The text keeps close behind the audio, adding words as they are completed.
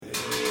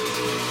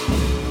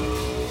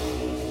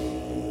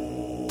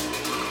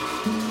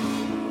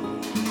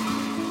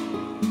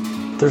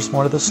there's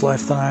more to this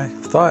life than I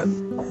thought.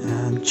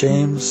 And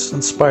James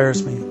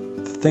inspires me.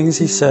 The things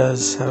he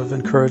says have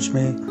encouraged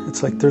me.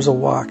 It's like there's a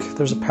walk,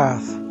 there's a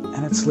path,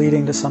 and it's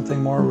leading to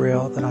something more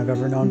real than I've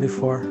ever known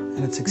before.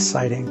 And it's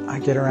exciting. I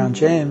get around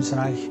James and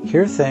I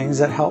hear things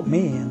that help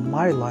me in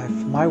my life,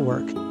 my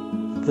work.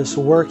 This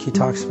work he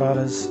talks about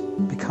has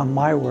become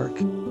my work.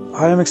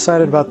 I am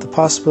excited about the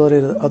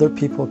possibility that other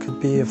people could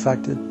be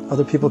affected,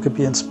 other people could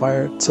be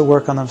inspired to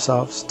work on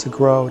themselves, to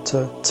grow,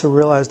 to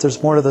realize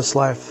there's more to this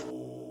life.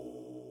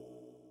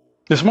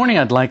 This morning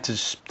I'd like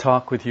to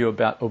talk with you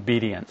about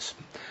obedience.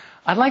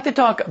 I'd like to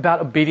talk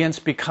about obedience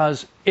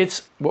because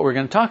it's what we're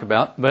going to talk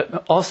about,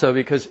 but also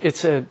because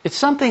it's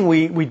something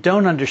we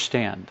don't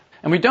understand.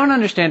 And we don't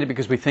understand it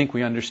because we think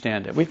we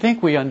understand it. We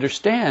think we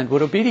understand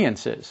what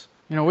obedience is.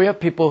 You know, we have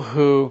people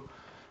who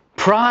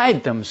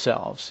pride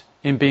themselves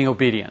in being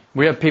obedient.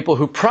 We have people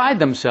who pride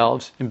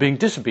themselves in being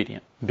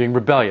disobedient, being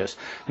rebellious.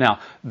 Now,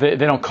 they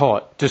don't call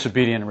it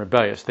disobedient and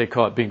rebellious. They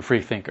call it being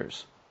free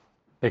thinkers.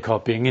 They call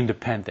it being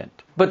independent.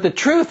 But the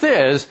truth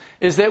is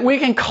that we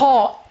can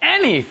call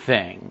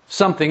anything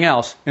something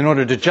else in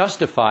order to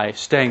justify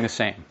staying the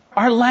same.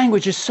 Our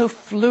language is so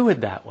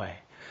fluid that way.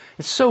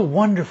 It's so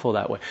wonderful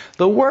that way.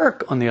 The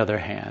work, on the other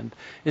hand,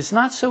 is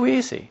not so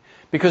easy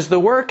because the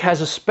work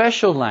has a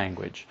special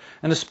language.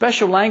 And the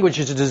special language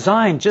is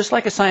designed just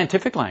like a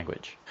scientific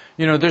language.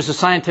 You know, there's a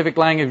scientific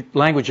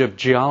language of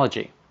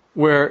geology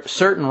where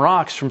certain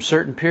rocks from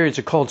certain periods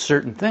are called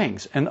certain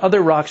things, and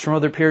other rocks from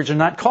other periods are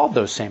not called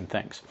those same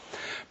things.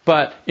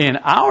 But in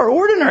our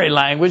ordinary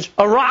language,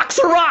 a rock's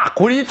a rock.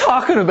 What are you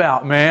talking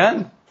about,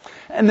 man?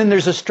 And then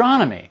there's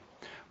astronomy,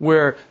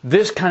 where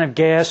this kind of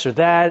gas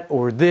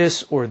or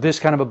this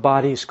kind of a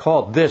body is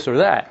called this or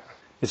that.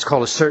 It's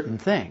called a certain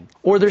thing.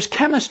 Or there's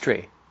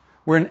chemistry,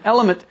 where an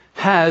element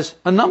has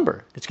a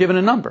number. It's given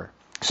a number.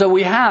 So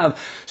we have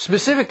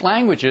specific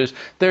languages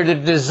that are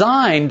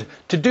designed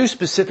to do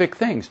specific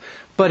things.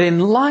 But in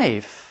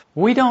life,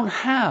 we don't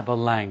have a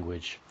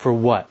language for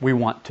what we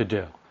want to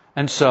do.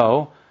 And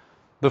so,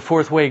 the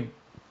fourth way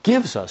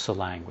gives us a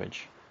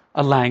language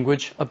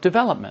of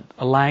development,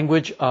 a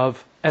language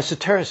of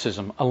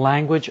esotericism, a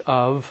language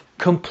of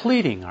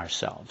completing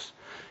ourselves.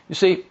 You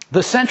see,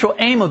 the central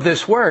aim of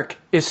this work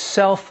is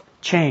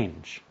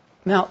self-change.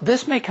 Now,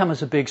 this may come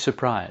as a big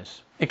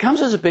surprise. It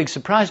comes as a big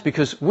surprise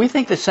because we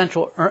think the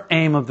central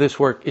aim of this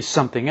work is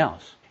something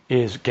else,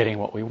 is getting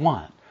what we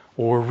want,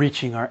 or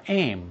reaching our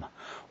aim,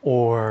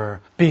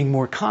 or being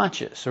more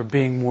conscious, or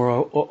being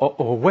more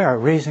aware,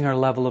 raising our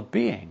level of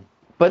being.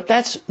 But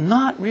that's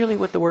not really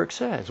what the work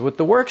says. What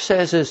the work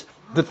says is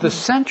that the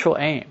central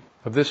aim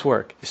of this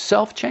work is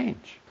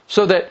self-change.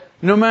 So that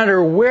no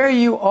matter where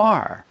you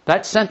are,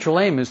 that central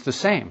aim is the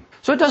same.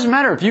 So it doesn't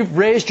matter if you've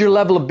raised your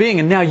level of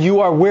being and now you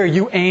are where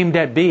you aimed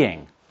at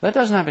being. That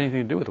doesn't have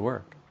anything to do with the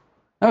work.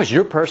 That was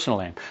your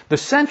personal aim. The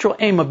central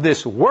aim of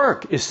this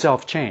work is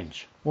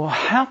self-change. Well,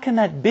 how can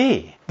that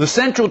be? The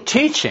central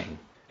teaching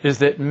is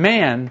that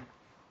man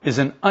is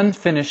an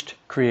unfinished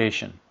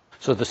creation.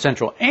 So the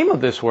central aim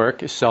of this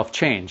work is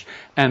self-change.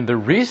 And the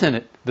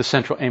reason the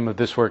central aim of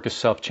this work is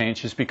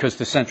self-change is because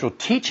the central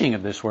teaching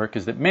of this work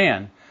is that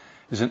man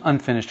is an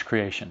unfinished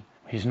creation.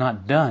 He's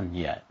not done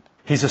yet.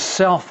 He's a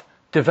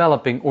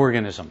self-developing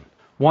organism,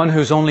 one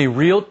whose only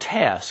real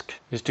task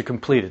is to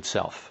complete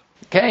itself.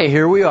 Okay,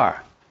 here we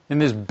are in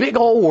this big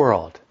old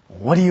world.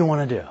 What do you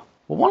want to do?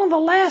 Well, one of the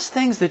last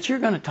things that you're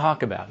going to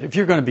talk about, if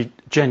you're going to be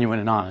genuine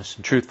and honest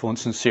and truthful and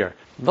sincere,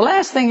 the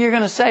last thing you're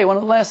going to say, one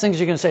of the last things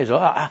you're going to say is,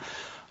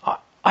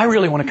 I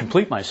really want to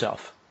complete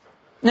myself.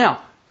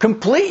 Now,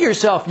 complete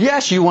yourself,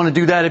 yes, you want to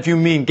do that if you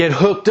mean get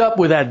hooked up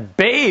with that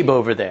babe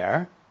over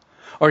there,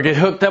 or get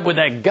hooked up with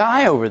that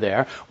guy over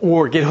there,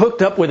 or get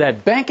hooked up with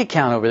that bank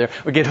account over there,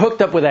 or get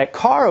hooked up with that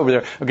car over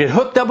there, or get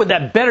hooked up with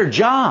that better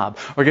job,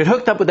 or get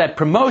hooked up with that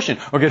promotion,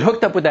 or get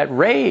hooked up with that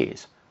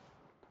raise,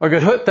 or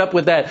get hooked up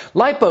with that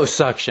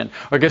liposuction,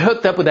 or get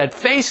hooked up with that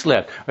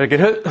facelift, or get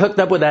hooked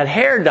up with that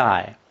hair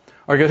dye,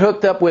 or get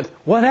hooked up with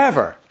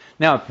whatever.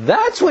 Now, if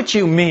that's what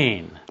you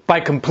mean by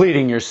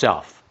completing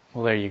yourself,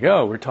 well, there you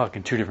go. We're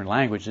talking two different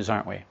languages,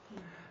 aren't we?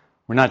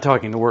 We're not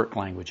talking the work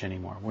language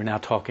anymore. We're now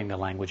talking the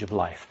language of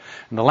life.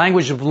 And the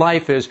language of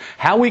life is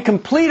how we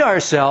complete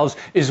ourselves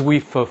is we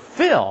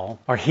fulfill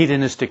our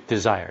hedonistic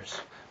desires.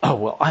 Oh,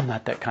 well, I'm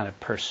not that kind of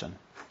person.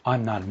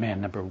 I'm not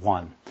man number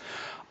one.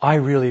 I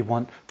really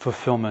want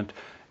fulfillment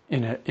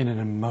in an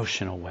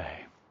emotional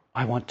way.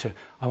 I want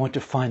to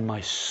find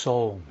my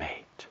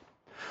soulmate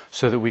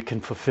so that we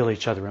can fulfill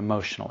each other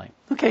emotionally.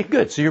 Okay,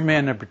 good. So you're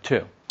man number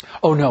two.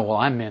 Oh, no, well,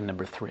 I'm man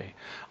number three.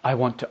 I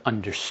want to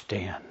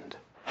understand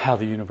how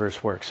the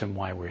universe works and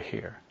why we're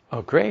here.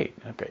 Oh, great.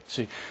 Okay.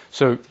 See,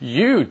 so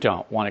you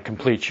don't want to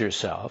complete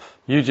yourself.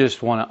 You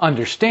just want to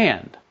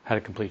understand how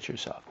to complete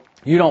yourself.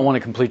 You don't want to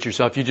complete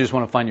yourself. You just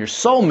want to find your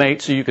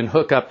soulmate so you can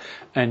hook up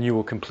and you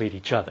will complete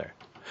each other.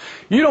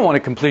 You don't want to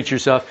complete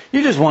yourself.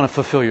 You just want to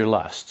fulfill your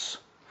lusts.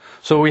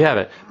 So we have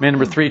it. Man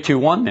number 3, 2,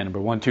 1. Man number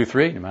 1, 2,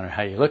 3. No matter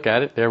how you look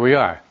at it, there we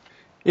are.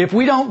 If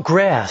we don't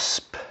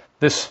grasp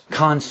this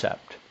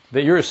concept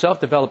that you're a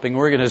self-developing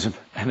organism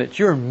and that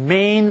your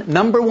main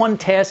number one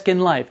task in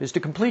life is to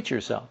complete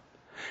yourself,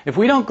 if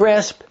we don't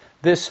grasp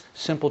this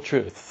simple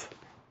truth,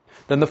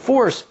 then the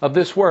force of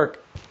this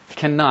work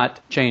cannot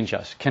change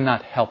us,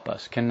 cannot help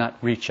us, cannot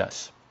reach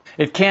us.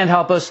 It can't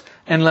help us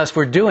unless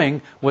we're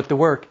doing what the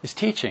work is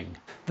teaching.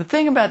 The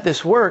thing about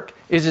this work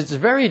is it's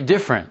very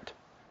different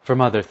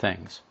from other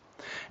things.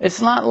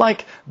 It's not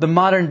like the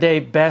modern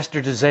day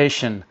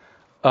bastardization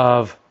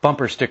of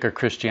bumper sticker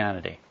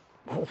Christianity.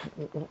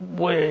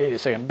 Wait a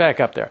second, back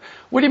up there.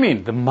 What do you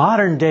mean, the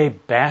modern day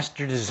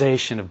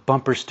bastardization of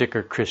bumper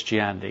sticker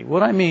Christianity?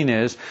 What I mean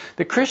is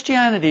that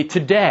Christianity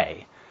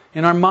today,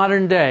 in our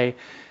modern day,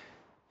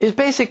 is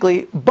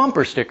basically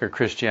bumper sticker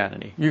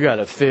Christianity. You got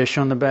a fish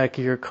on the back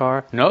of your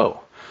car?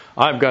 No,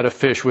 I've got a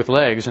fish with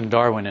legs and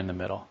Darwin in the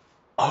middle.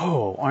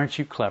 Oh, aren't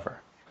you clever?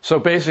 So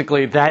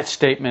basically that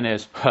statement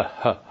is,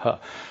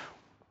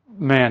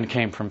 man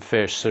came from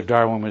fish, so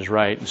Darwin was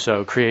right, and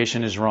so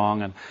creation is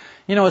wrong. And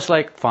it's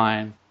like,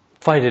 fine,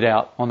 fight it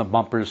out on the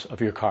bumpers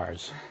of your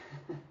cars.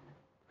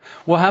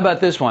 Well, how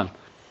about this one?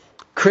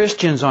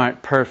 Christians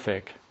aren't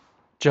perfect,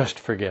 just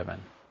forgiven.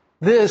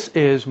 This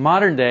is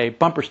modern day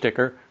bumper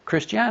sticker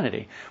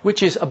Christianity,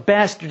 which is a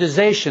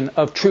bastardization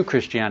of true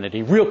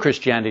Christianity, real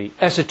Christianity,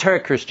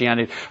 esoteric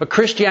Christianity, a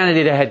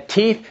Christianity that had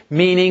teeth,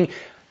 meaning,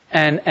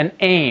 and an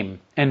aim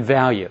and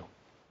value.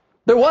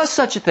 There was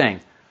such a thing.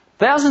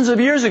 Thousands of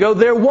years ago,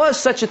 there was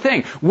such a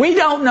thing. We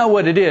don't know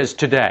what it is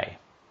today.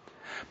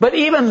 But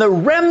even the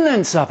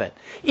remnants of it,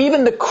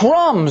 even the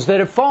crumbs that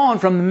have fallen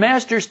from the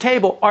Master's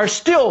table are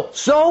still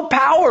so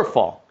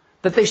powerful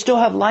that they still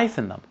have life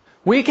in them.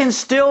 We can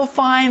still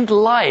find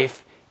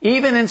life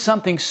even in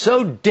something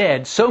so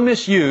dead, so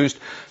misused,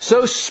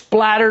 so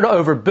splattered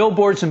over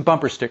billboards and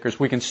bumper stickers.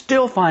 We can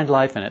still find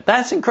life in it.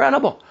 That's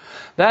incredible.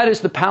 That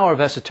is the power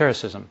of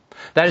esotericism.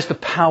 That is the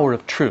power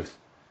of truth.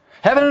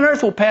 Heaven and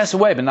earth will pass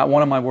away, but not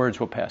one of my words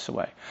will pass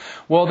away.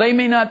 Well, they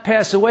may not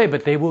pass away,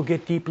 but they will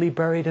get deeply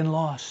buried and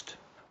lost.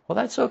 Well,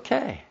 that's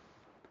okay.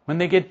 When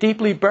they get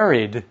deeply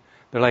buried,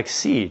 they're like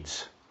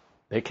seeds.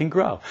 They can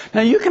grow.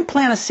 Now, you can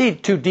plant a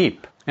seed too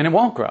deep, and it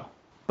won't grow.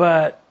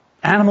 But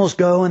animals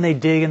go and they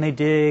dig, and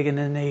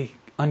then they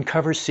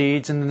uncover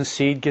seeds, and then the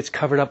seed gets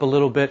covered up a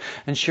little bit,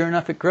 and sure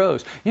enough, it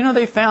grows.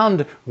 They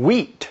found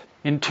wheat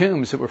in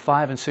tombs that were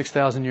 5,000 and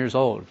 6,000 years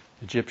old,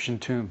 Egyptian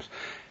tombs,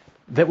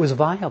 that was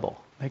viable.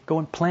 They'd go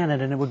and plant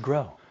it, and it would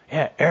grow.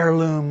 Yeah,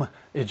 heirloom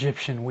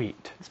Egyptian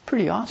wheat. It's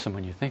pretty awesome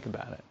when you think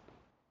about it.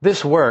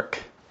 This work,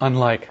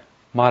 unlike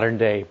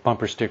modern-day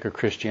bumper sticker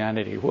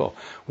Christianity,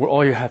 where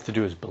all you have to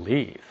do is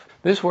believe.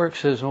 This work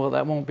says, well,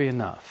 that won't be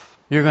enough.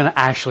 You're going to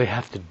actually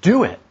have to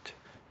do it.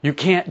 You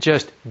can't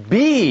just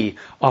be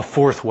a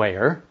fourth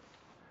wayer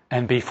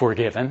and be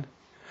forgiven.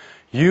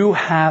 You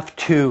have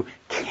to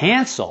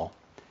cancel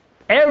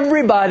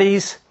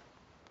everybody's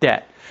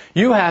debt.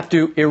 You have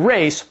to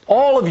erase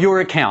all of your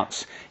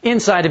accounts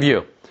inside of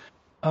you.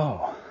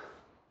 Oh,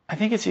 I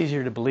think it's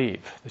easier to believe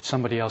that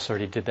somebody else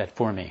already did that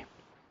for me.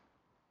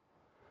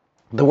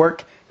 The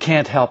work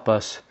can't help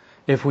us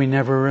if we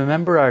never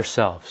remember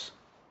ourselves.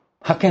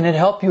 How can it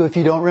help you if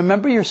you don't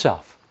remember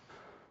yourself?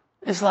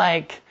 It's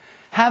like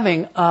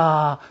having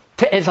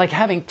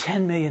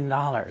 $10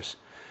 million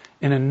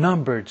in a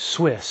numbered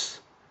Swiss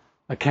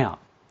account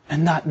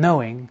and not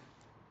knowing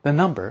the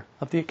number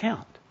of the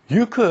account.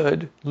 You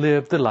could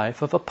live the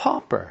life of a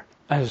pauper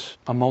as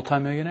a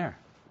multimillionaire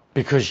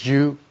because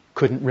you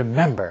couldn't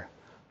remember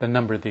the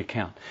number of the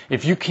account.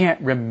 If you can't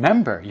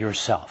remember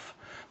yourself,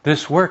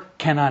 this work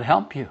cannot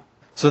help you.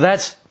 So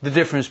that's the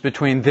difference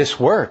between this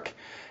work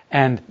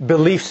and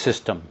belief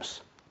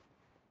systems.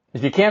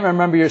 If you can't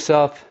remember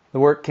yourself, the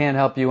work can't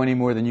help you any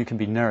more than you can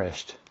be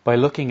nourished by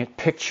looking at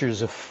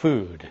pictures of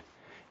food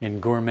in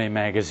Gourmet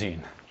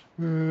magazine.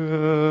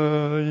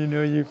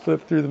 You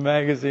flip through the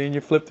magazine,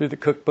 you flip through the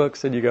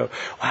cookbooks, and you go,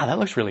 wow, that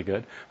looks really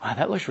good. Wow,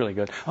 that looks really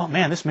good. Oh,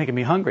 man, this is making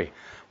me hungry.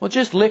 Well,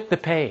 just lick the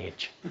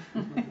page.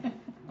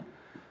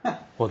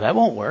 Well, that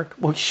won't work.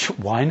 Well,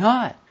 why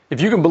not?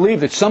 If you can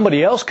believe that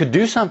somebody else could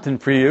do something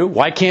for you,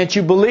 why can't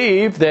you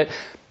believe that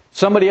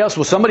somebody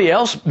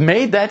else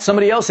made that,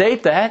 somebody else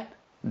ate that,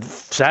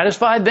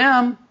 satisfied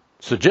them.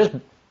 So just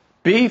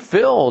be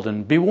filled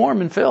and be warm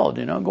and filled,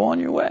 go on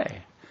your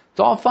way. It's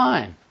all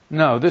fine.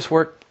 No, this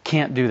work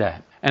can't do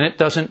that. And it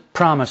doesn't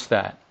promise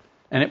that.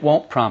 And it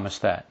won't promise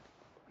that.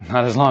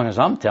 Not as long as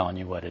I'm telling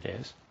you what it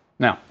is.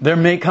 Now, there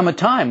may come a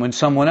time when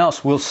someone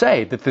else will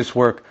say that this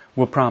work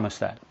will promise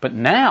that. But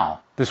now,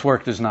 this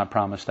work does not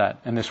promise that,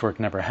 and this work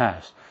never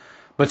has.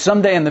 But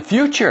someday in the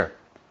future,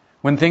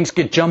 when things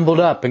get jumbled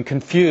up and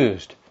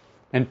confused,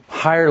 and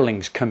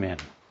hirelings come in,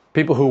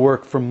 people who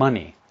work for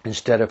money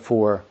instead of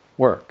for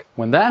work,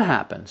 when that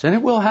happens, and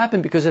it will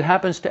happen because it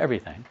happens to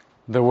everything,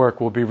 the work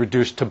will be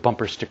reduced to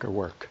bumper sticker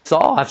work. That's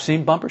all. I've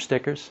seen bumper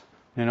stickers.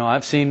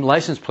 I've seen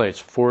license plates,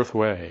 fourth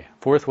way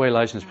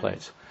license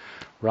plates.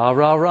 Rah,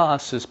 rah, rah,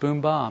 sis,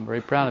 boom, bomb.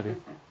 Very proud of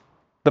you.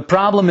 The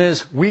problem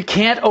is we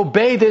can't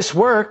obey this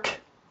work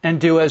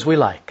and do as we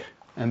like.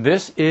 And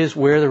this is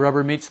where the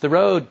rubber meets the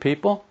road,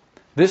 people.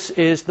 This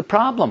is the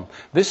problem.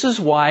 This is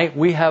why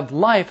we have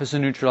life as a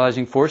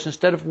neutralizing force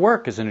instead of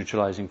work as a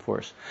neutralizing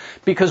force.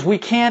 Because we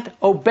can't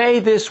obey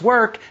this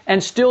work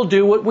and still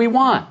do what we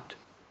want.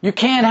 You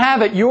can't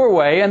have it your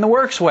way and the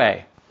work's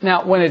way.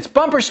 Now, when it's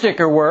bumper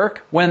sticker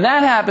work, when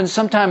that happens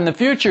sometime in the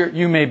future,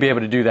 you may be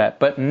able to do that.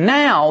 But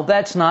now,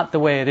 that's not the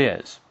way it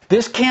is.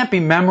 This can't be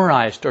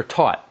memorized or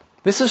taught.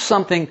 This is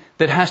something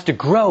that has to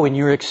grow in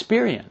your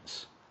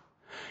experience.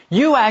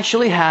 You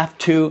actually have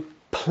to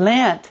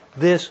plant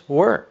this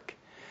work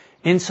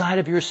inside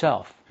of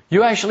yourself.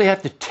 You actually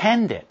have to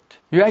tend it.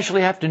 You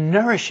actually have to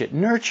nourish it,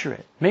 nurture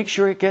it. Make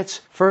sure it gets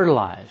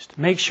fertilized.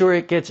 Make sure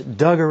it gets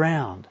dug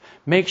around.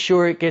 Make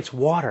sure it gets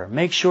water.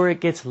 Make sure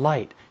it gets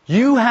light.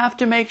 You have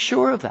to make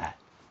sure of that.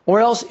 Or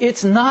else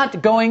it's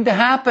not going to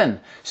happen.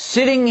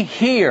 Sitting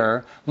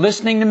here,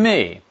 listening to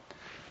me,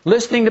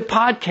 listening to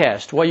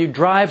podcasts while you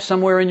drive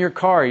somewhere in your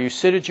car, you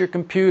sit at your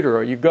computer,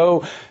 or you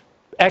go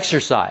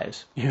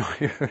exercise. You're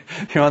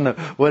on the,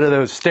 what are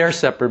those, stair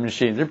stepper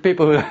machines. There are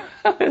people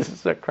who,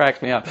 this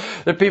cracks me up.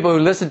 There are people who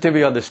listen to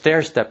me on the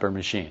stair stepper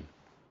machine.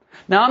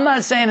 Now, I'm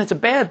not saying it's a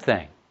bad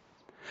thing.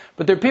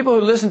 But there are people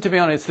who listen to me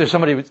on it. There's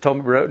somebody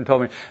who wrote and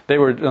told me they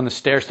were on the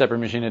stair stepper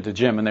machine at the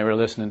gym and they were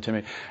listening to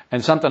me.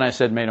 And something I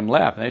said made them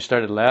laugh. And they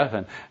started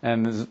laughing.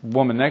 And this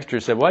woman next to her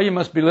said, well, you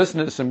must be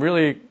listening to some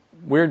really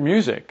weird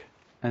music.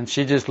 And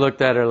she just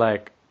looked at her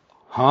like,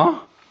 huh?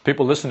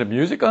 People listen to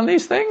music on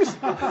these things?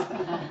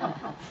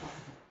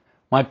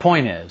 My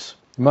point is,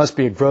 it must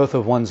be a growth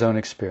of one's own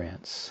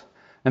experience.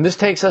 And this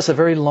takes us a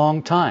very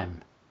long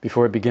time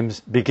before it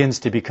begins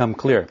to become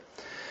clear.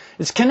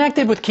 It's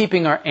connected with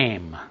keeping our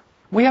aim.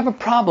 We have a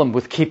problem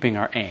with keeping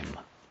our aim.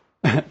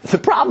 The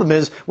problem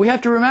is we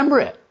have to remember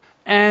it.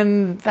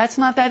 And that's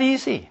not that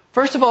easy.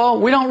 First of all,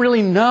 we don't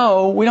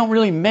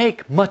really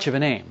make much of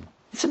an aim.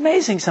 It's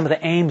amazing some of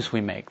the aims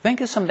we make.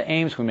 Think of some of the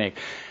aims we make.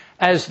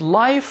 As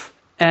life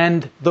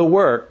and the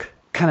work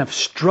kind of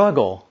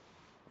struggle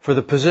for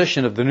the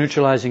position of the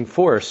neutralizing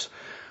force,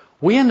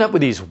 we end up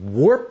with these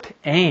warped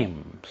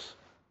aims.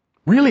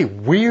 Really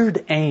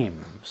weird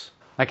aims.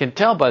 I can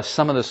tell by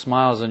some of the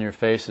smiles on your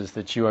faces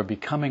that you are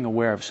becoming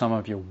aware of some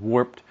of your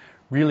warped,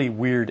 really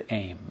weird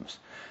aims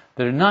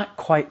that are not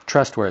quite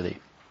trustworthy.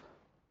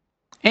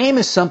 Aim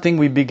is something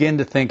we begin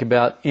to think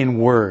about in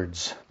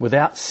words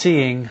without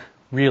seeing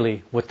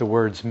really what the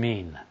words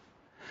mean.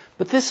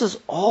 But this is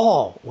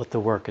all what the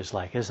work is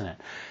like, isn't it?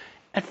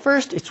 At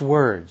first, it's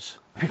words.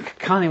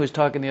 Connie was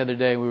talking the other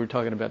day, we were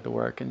talking about the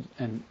work,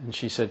 and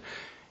she said,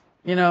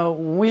 you know,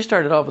 when we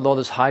started off with all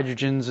this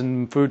hydrogens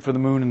and food for the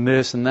moon and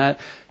this and that,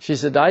 she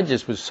said, I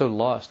just was so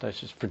lost, I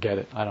just forget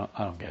it. I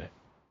don't get it.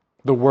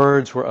 The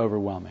words were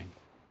overwhelming.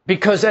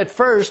 Because at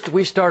first,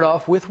 we start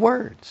off with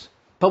words,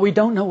 but we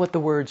don't know what the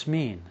words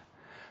mean.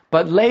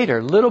 But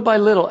later, little by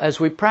little, as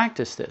we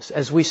practice this,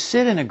 as we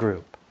sit in a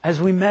group, as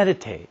we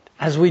meditate,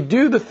 as we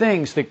do the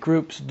things that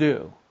groups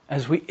do,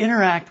 as we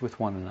interact with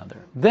one another,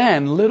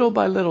 then little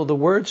by little the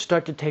words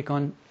start to take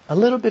on a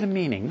little bit of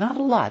meaning. Not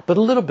a lot, but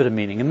a little bit of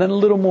meaning. And then a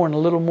little more and a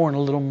little more and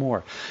a little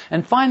more.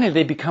 And finally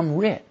they become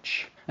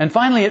rich. And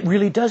finally it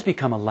really does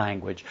become a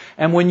language.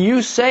 And when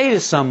you say to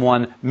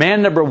someone,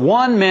 man number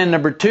 1, man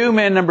number 2,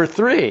 man number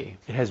 3,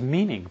 it has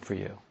meaning for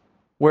you.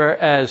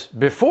 Whereas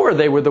before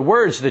they were the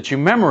words that you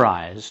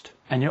memorized,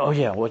 and oh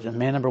yeah,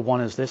 man number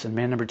 1 is this, and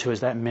man number 2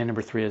 is that, and man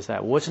number 3 is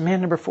that. What's man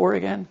number 4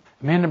 again?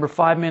 Man number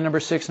 5, man number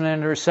 6, and man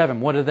number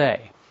 7. What are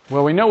they?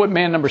 Well, we know what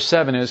man number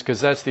 7 is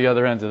because that's the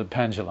other end of the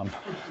pendulum.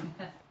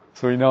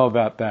 So we know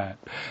about that.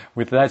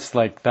 That's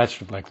like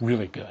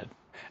really good.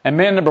 And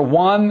man number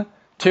 1,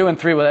 2, and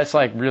 3, well, that's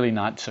like really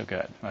not so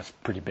good. That's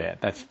pretty bad.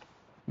 That's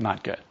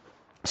not good.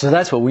 So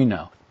that's what we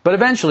know. But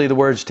eventually the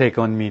words take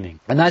on meaning.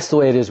 And that's the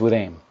way it is with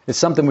aim. It's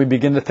something we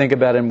begin to think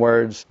about in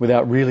words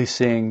without really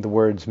seeing the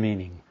word's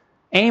meaning.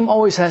 Aim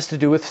always has to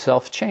do with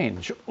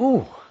self-change.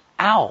 Ooh,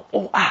 ow,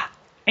 oh, ah.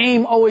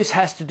 Aim always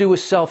has to do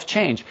with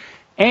self-change.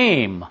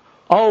 Aim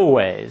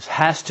always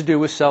has to do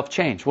with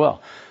self-change.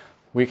 Well,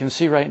 we can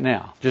see right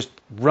now. Just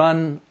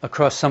run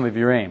across some of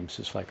your aims.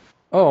 It's like,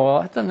 oh,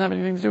 well, that doesn't have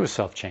anything to do with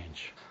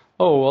self-change.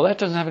 Oh, well, that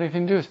doesn't have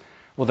anything to do with...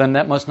 Well, then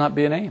that must not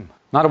be an aim.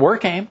 Not a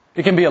work aim.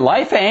 It can be a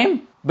life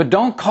aim, but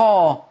don't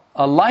call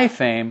a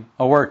life aim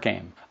a work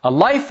aim. A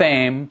life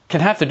aim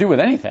can have to do with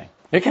anything.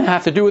 It can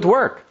have to do with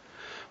work.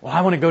 Well,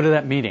 I want to go to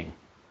that meeting.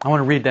 I want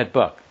to read that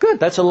book.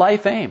 Good, that's a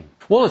life aim.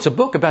 Well, it's a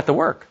book about the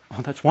work.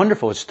 Oh, that's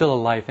wonderful. It's still a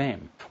life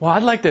aim. Well,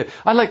 I'd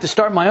like to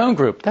start my own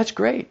group. That's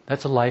great.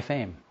 That's a life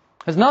aim.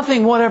 Has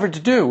nothing whatever to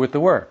do with the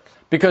work.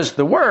 Because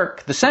the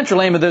work, the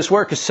central aim of this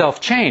work is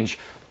self-change.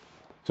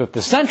 So if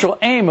the central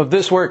aim of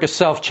this work is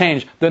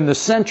self-change, then the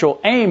central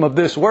aim of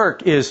this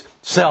work is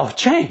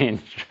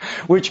self-change.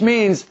 Which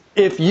means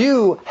if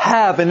you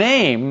have an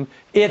aim,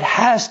 it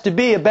has to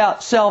be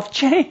about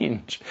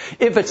self-change.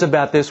 If it's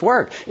about this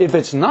work. If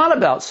it's not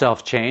about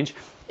self-change,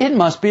 it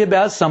must be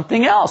about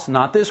something else,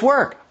 not this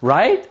work.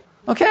 Right?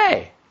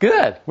 Okay,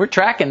 good. We're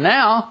tracking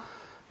now.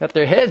 Got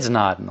their heads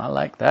nodding. I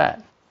like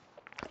that.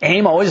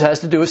 Aim always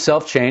has to do with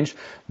self-change.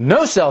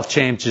 No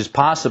self-change is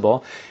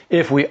possible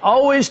if we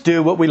always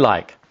do what we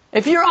like.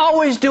 If you're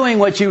always doing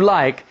what you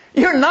like,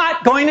 you're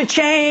not going to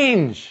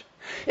change.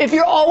 If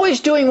you're always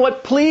doing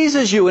what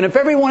pleases you, and if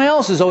everyone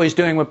else is always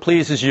doing what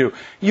pleases you,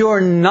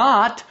 you're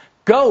not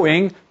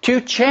going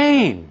to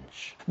change.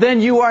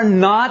 Then you are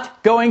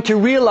not going to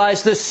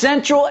realize the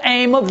central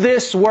aim of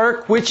this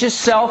work, which is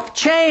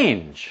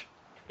self-change.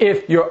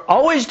 If you're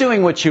always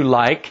doing what you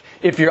like,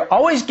 if you're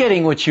always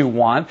getting what you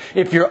want,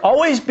 if you're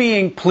always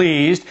being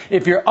pleased,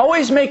 if you're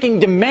always making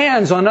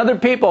demands on other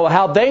people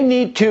how they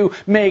need to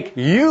make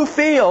you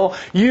feel,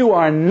 you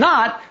are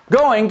not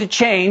going to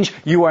change.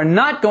 You are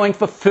not going to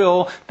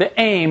fulfill the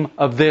aim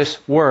of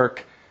this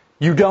work.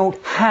 You don't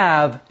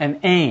have an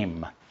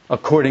aim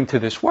according to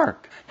this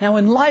work. Now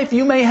in life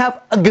you may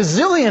have a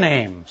gazillion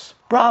aims.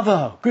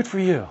 Bravo, good for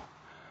you.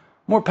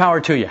 More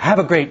power to you. Have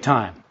a great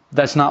time.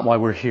 That's not why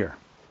we're here.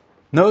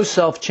 No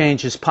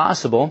self-change is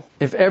possible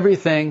if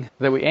everything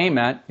that we aim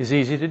at is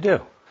easy to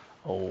do.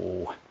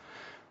 Oh,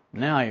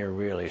 now you're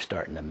really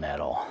starting to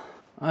meddle.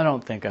 I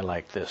don't think I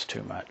like this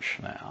too much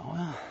now.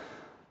 Well,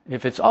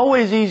 if it's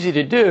always easy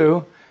to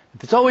do,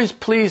 if it's always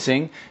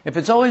pleasing, if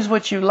it's always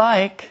what you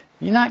like,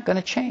 you're not going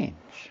to change.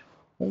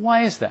 Well,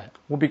 why is that?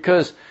 Well,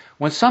 because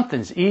when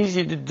something's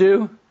easy to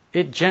do,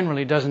 it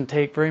generally doesn't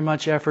take very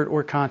much effort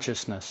or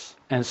consciousness.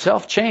 And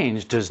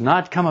self-change does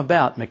not come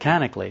about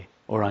mechanically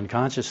or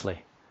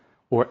unconsciously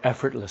or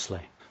effortlessly.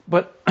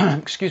 But,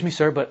 excuse me,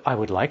 sir, but I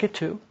would like it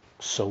to.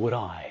 So would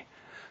I.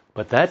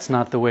 But that's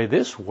not the way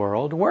this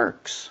world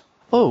works.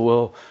 Oh,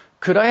 well,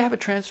 could I have a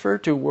transfer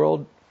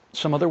to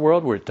some other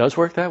world where it does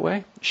work that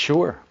way?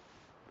 Sure.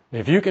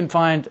 If you can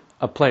find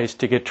a place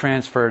to get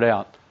transferred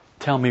out,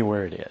 tell me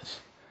where it is.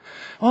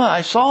 Well,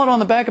 I saw it on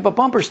the back of a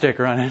bumper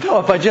sticker on it. Oh,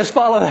 if I just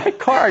follow that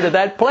car to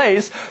that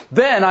place,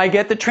 then I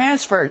get the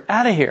transfer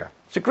out of here.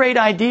 It's a great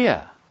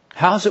idea.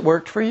 How's it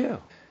worked for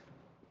you?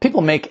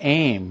 People make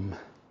aim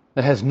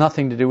that has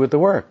nothing to do with the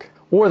work.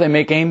 Or they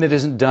make aim that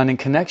isn't done in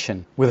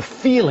connection with a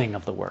feeling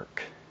of the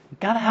work. You've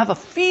got to have a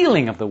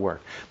feeling of the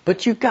work.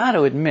 But you've got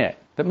to admit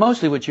that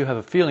mostly what you have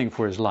a feeling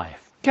for is life.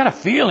 You got a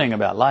feeling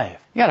about life.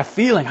 You got a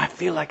feeling, I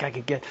feel like I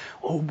could get,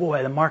 oh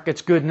boy, the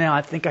market's good now.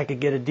 I think I could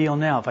get a deal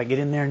now if I get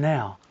in there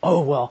now. Oh,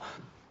 well,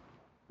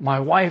 my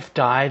wife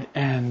died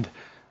and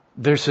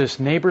there's this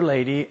neighbor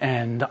lady,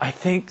 and I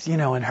think,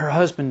 and her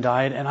husband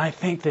died, and I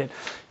think that,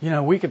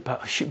 we could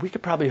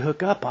probably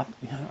hook up, and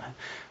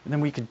then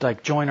we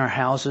could join our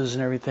houses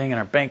and everything, and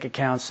our bank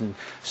accounts, and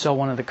sell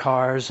one of the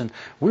cars, and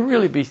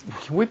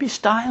we'd be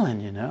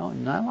styling,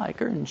 and I like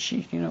her, and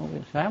she,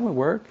 that would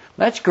work.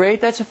 That's great.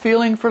 That's a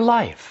feeling for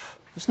life.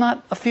 It's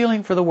not a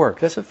feeling for the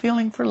work. That's a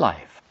feeling for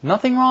life.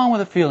 Nothing wrong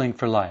with a feeling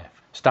for life.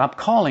 Stop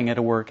calling it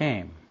a work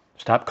aim.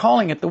 Stop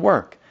calling it the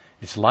work.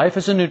 It's life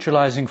as a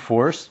neutralizing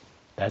force.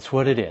 That's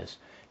what it is.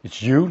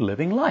 It's you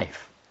living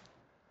life.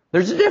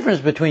 There's a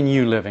difference between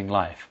you living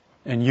life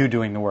and you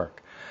doing the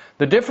work.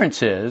 The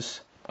difference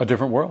is a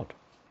different world.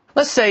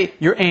 Let's say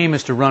your aim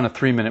is to run a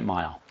 3-minute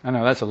mile. I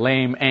know that's a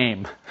lame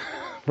aim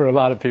for a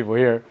lot of people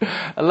here.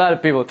 A lot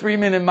of people,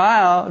 3-minute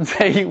mile, I'll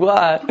tell you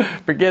what,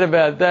 forget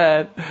about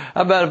that.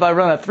 How about if I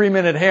run a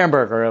 3-minute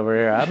hamburger over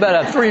here? How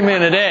about a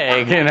 3-minute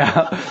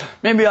egg,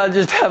 Maybe I'll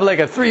just have like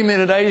a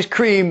 3-minute ice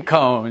cream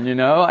cone,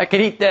 I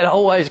could eat that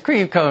whole ice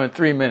cream cone in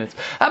 3 minutes.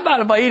 How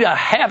about if I eat a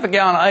half a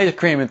gallon of ice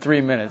cream in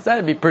 3 minutes?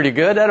 That'd be pretty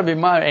good. That'll be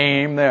my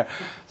aim there.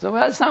 So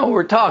that's not what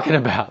we're talking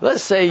about.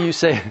 Let's say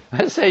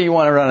you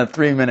want to run a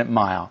 3-minute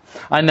mile.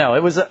 I know,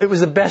 it was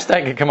the best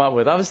I could come up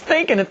with. I was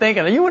thinking and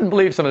thinking, and you wouldn't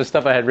believe some of the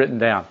stuff I had written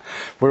down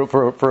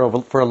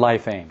for a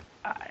life aim.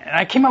 And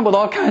I came up with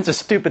all kinds of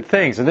stupid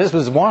things, and this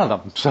was one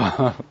of them.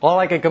 So all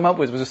I could come up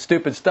with was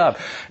stupid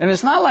stuff. And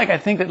it's not like I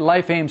think that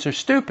life aims are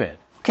stupid.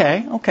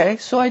 Okay,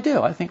 so I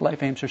do. I think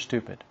life aims are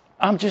stupid.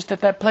 I'm just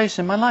at that place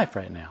in my life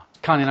right now.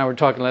 Connie and I were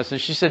talking last night.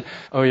 She said,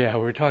 oh yeah,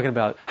 we were talking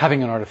about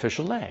having an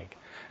artificial leg.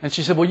 And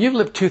she said, well, you've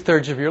lived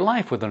 2/3 of your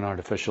life with an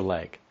artificial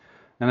leg.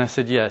 And I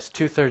said, yes,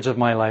 2/3 of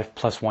my life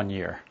plus 1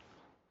 year.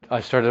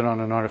 I started on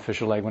an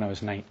artificial leg when I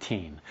was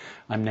 19.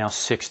 I'm now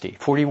 60.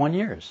 41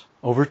 years.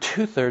 Over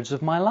 2/3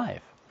 of my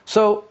life.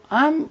 So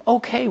I'm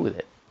okay with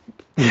it.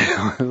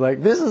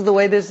 Like, this is the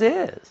way this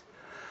is.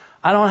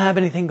 I don't have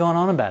anything going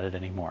on about it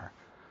anymore.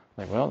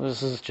 Like, well,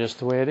 this is just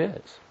the way it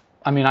is.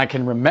 I mean, I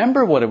can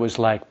remember what it was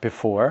like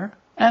before.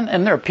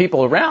 And there are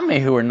people around me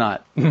who are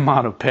not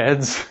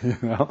monopeds,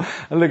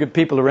 I look at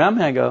people around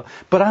me, I go,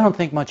 but I don't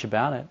think much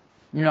about it.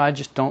 I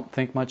just don't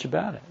think much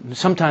about it. And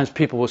sometimes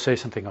people will say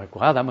something like,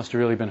 wow, that must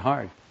have really been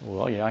hard.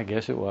 Well, yeah, I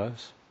guess it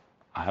was.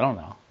 I don't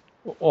know.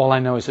 All I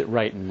know is that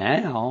right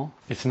now,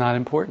 it's not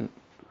important.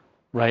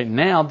 Right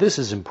now, this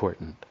is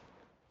important.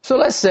 So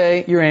let's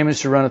say your aim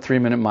is to run a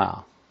 3-minute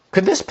mile.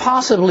 Could this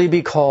possibly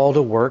be called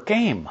a work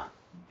aim?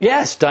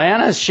 Yes,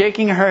 Diana is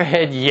shaking her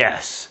head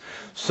yes.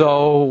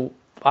 So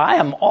I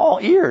am all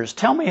ears.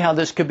 Tell me how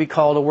this could be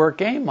called a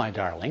work aim, my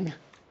darling.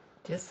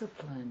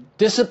 Discipline.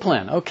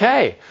 Discipline,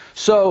 okay.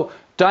 So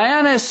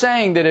Diana is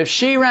saying that if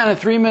she ran a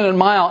 3-minute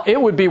mile, it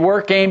would be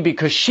work aim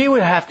because she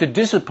would have to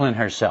discipline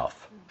herself.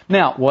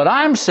 Now, what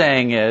I'm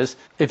saying is,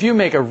 if you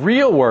make a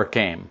real work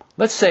aim,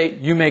 let's say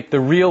you make the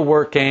real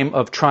work aim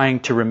of trying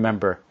to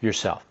remember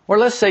yourself. Or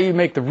let's say you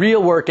make the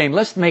real work aim,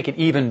 let's make it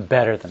even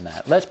better than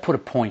that. Let's put a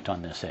point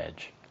on this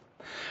edge.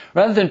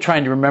 Rather than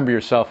trying to remember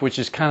yourself, which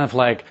is kind of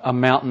like a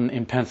mountain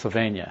in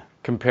Pennsylvania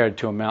compared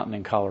to a mountain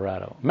in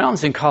Colorado.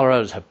 Mountains in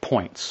Colorado have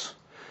points.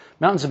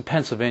 Mountains in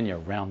Pennsylvania are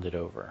rounded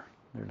over.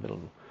 They're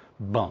little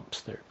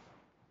bumps.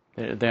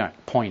 They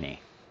aren't pointy.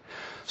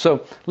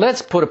 So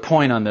let's put a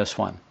point on this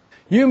one.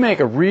 You make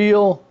a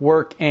real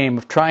work aim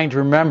of trying to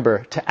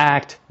remember to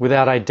act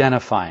without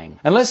identifying.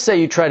 And let's say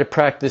you try to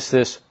practice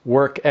this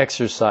work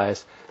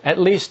exercise at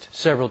least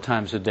several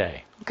times a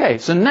day. Okay,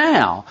 so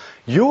now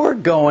you're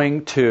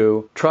going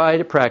to try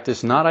to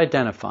practice not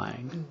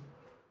identifying,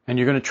 and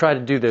you're going to try to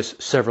do this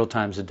several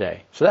times a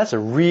day. So that's a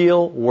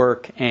real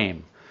work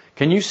aim.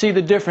 Can you see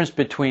the difference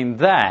between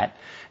that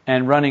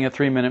and running a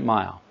 3-minute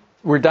mile?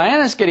 Where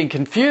Diana's getting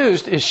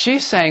confused is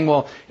she's saying,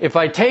 well, if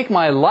I take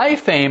my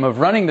life aim of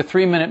running the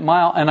 3-minute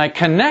mile and I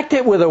connect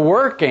it with a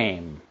work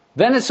aim,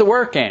 then it's a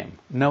work aim.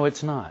 No,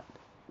 it's not.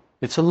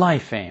 It's a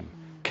life aim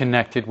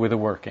connected with a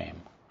work aim.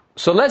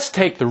 So let's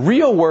take the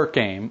real work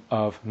aim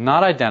of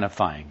not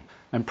identifying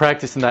and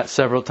practicing that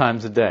several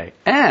times a day,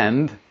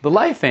 and the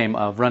life aim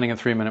of running a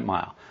 3-minute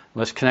mile.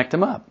 Let's connect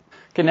them up.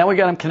 Okay, now we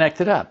got them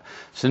connected up.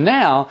 So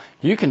now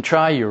you can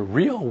try your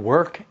real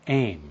work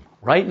aim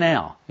right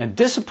now and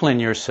discipline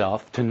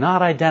yourself to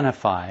not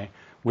identify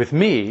with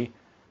me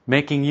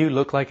making you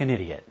look like an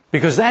idiot.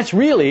 Because that's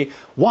really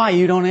why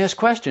you don't ask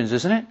questions,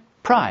 isn't it?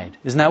 Pride.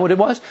 Isn't that what it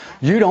was?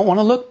 You don't want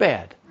to look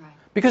bad.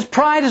 Because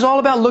pride is all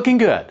about looking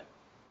good.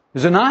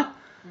 Is it not?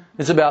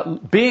 It's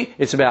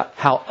about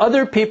how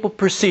other people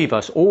perceive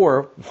us,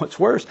 or what's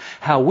worse,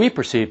 how we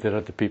perceive that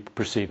other people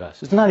perceive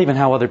us. It's not even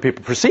how other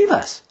people perceive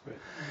us.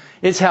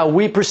 It's how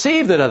we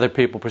perceive that other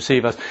people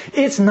perceive us.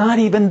 It's not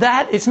even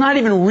that. It's not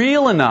even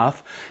real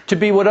enough to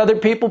be what other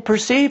people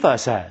perceive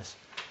us as.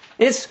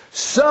 It's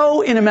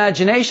so in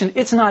imagination,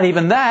 it's not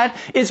even that.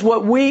 It's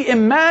what we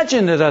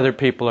imagine that other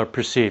people are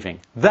perceiving.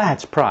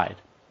 That's pride.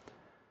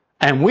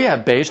 And we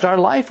have based our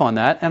life on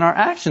that and our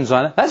actions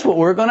on it. That's what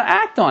we're going to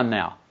act on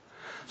now.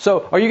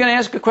 So, are you going to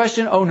ask a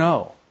question? Oh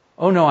no.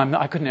 Oh no,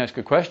 I couldn't ask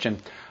a question.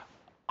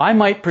 I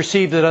might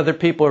perceive that other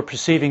people are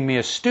perceiving me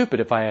as stupid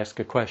if I ask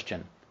a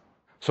question.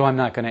 So I'm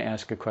not going to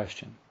ask a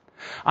question.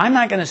 I'm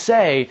not going to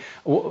say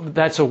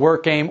that's a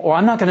work aim, or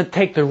I'm not going to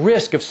take the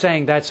risk of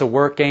saying that's a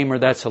work aim or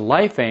that's a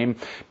life aim,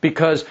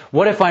 because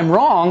what if I'm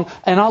wrong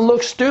and I'll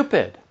look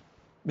stupid?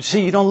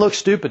 See, you don't look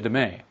stupid to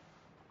me.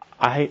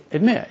 I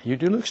admit, you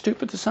do look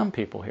stupid to some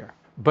people here.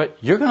 But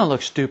you're going to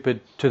look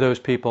stupid to those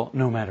people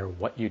no matter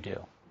what you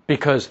do.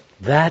 Because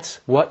that's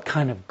what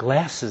kind of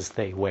glasses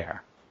they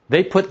wear.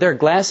 They put their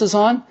glasses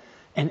on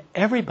and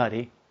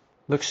everybody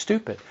looks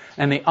stupid.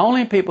 And the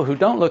only people who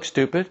don't look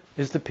stupid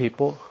is the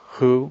people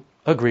who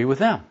agree with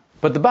them.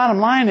 But the bottom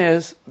line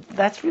is,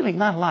 that's really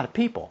not a lot of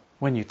people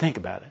when you think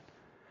about it.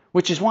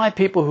 Which is why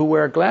people who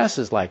wear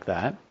glasses like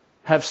that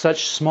have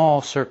such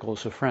small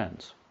circles of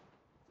friends.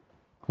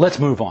 Let's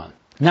move on.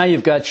 Now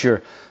you've got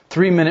your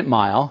 3-minute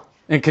mile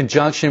in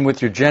conjunction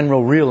with your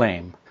general real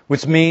aim,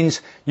 which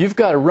means you've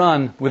got to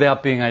run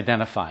without being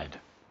identified.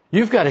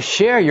 You've got to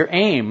share your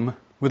aim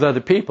with other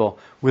people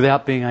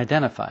without being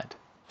identified.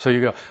 So you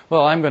go,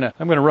 well, I'm going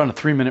to run a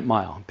 3-minute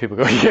mile. And people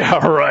go,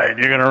 yeah, right,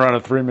 you're going to run a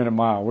 3-minute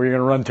mile. Where are you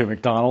going to run to,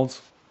 McDonald's?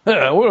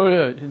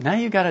 Now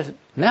you've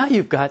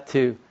got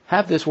to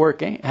have this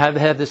work aim,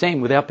 have this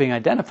aim without being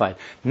identified.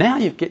 Now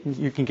you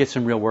can get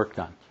some real work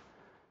done.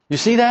 You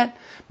see that?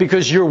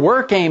 Because your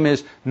work aim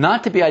is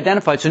not to be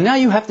identified. So now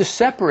you have to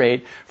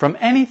separate from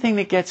anything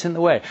that gets in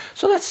the way.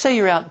 So let's say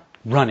you're out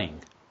running,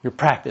 you're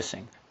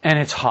practicing, and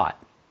it's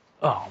hot.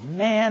 Oh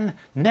man,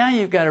 now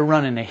you've got to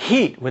run in the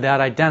heat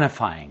without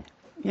identifying.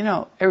 You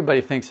know,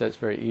 everybody thinks that's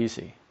very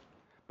easy.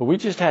 But we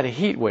just had a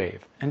heat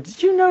wave. And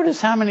did you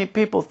notice how many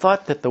people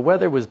thought that the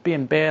weather was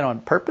being bad on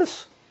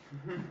purpose?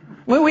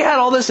 Well, we had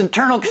all this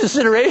internal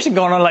consideration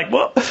going on, like,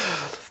 well,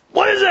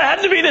 why does it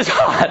have to be this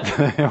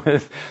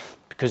hot?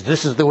 Because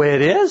this is the way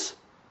it is?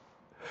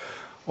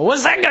 Well,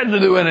 what's that got to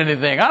do with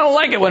anything? I don't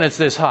like it when it's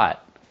this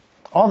hot.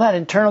 All that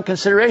internal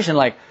consideration,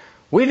 like,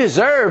 we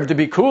deserve to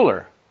be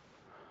cooler.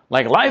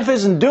 Like, life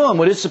isn't doing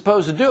what it's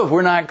supposed to do if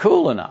we're not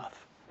cool enough.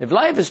 If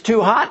life is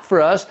too hot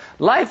for us,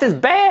 life is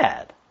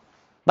bad.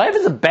 Life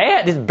is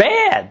it's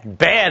bad.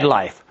 Bad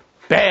life.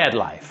 Bad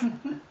life.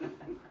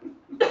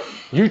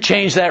 You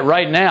change that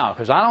right now,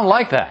 because I don't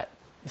like that.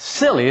 It's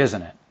silly,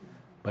 isn't it?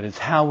 But it's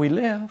how we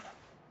live.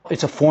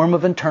 It's a form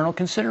of internal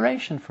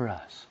consideration for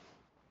us.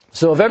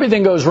 So if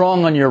everything goes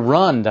wrong on your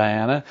run,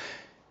 Diana,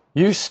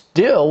 you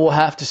still will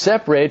have to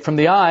separate from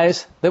the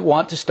eyes that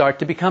want to start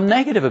to become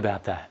negative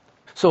about that.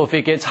 So if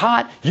it gets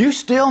hot, you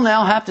still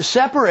now have to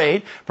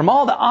separate from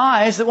all the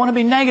eyes that want to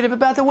be negative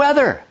about the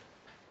weather.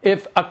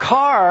 If a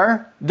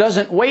car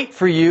doesn't wait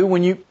for you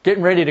when you're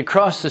getting ready to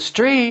cross the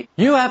street,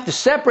 you have to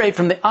separate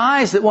from the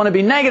eyes that want to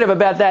be negative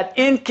about that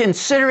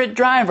inconsiderate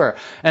driver.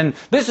 And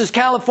this is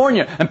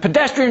California, and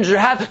pedestrians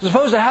are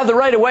supposed to have the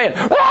right of way,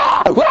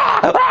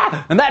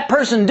 and that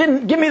person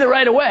didn't give me the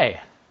right of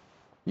way.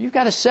 You've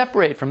got to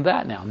separate from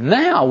that now.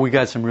 Now we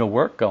got some real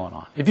work going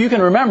on. If you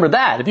can remember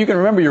that, if you can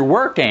remember your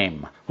work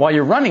aim while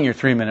you're running your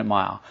 3-minute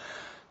mile,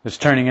 it's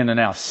turning into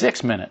now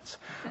 6 minutes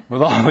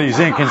with all these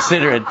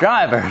inconsiderate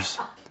drivers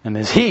and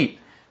this heat.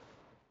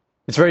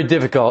 It's very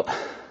difficult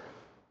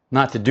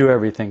not to do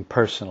everything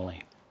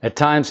personally. At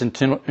times,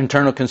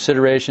 internal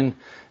consideration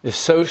is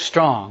so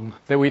strong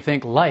that we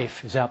think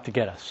life is out to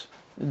get us.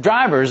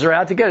 Drivers are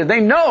out to get us. They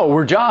know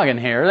we're jogging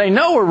here. They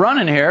know we're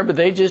running here, but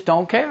they just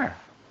don't care.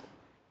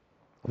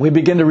 We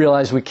begin to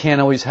realize we can't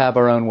always have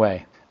our own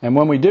way. And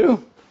when we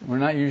do, we're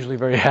not usually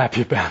very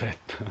happy about it.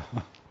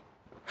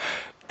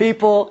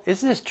 People,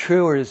 is this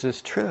true or is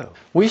this true?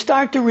 We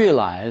start to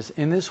realize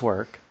in this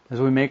work, as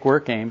we make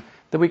work aim,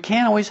 that we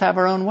can't always have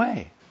our own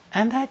way.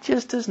 And that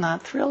just does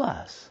not thrill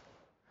us.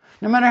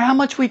 No matter how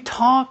much we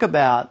talk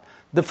about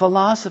the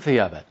philosophy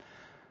of it,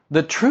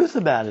 the truth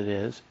about it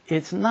is,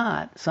 it's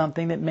not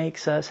something that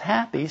makes us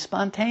happy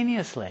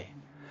spontaneously.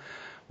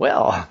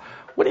 Well,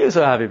 what are you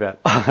so happy about?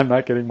 I'm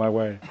not getting my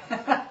way.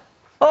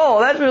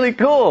 Oh, that's really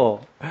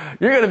cool.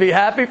 You're going to be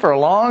happy for a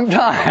long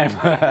time.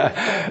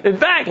 In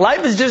fact,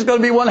 life is just going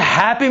to be one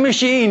happy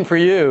machine for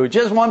you.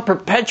 Just one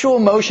perpetual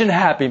motion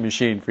happy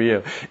machine for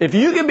you. If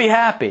you can be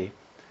happy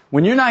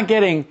when you're not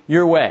getting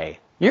your way,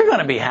 you're going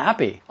to be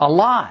happy a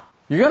lot.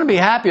 You're going to be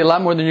happy a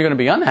lot more than you're going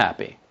to be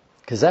unhappy.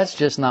 Because that's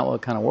just not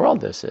what kind of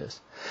world this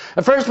is.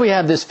 At first we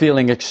have this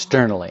feeling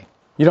externally.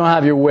 You don't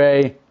have your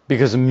way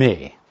because of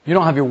me. You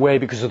don't have your way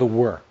because of the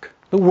work.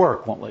 The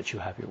work won't let you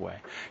have your way.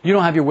 You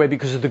don't have your way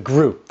because of the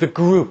group. The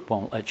group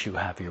won't let you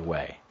have your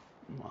way.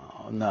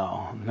 Oh,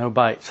 no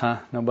bites, huh?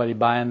 Nobody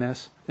buying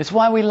this? It's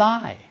why we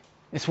lie.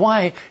 It's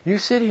why you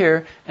sit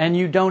here and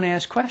you don't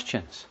ask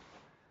questions.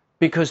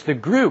 Because the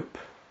group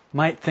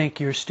might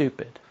think you're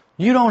stupid.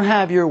 You don't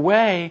have your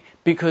way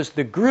because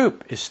the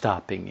group is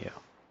stopping you.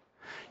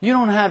 You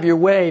don't have your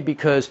way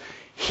because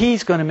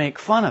he's going to make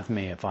fun of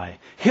me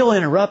he'll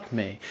interrupt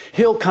me.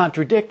 He'll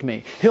contradict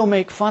me. He'll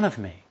make fun of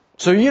me.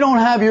 So you don't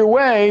have your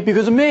way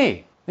because of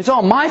me. It's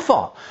all my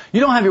fault.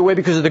 You don't have your way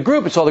because of the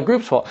group. It's all the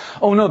group's fault.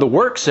 Oh, no, the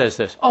work says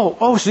this.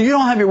 Oh, so you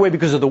don't have your way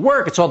because of the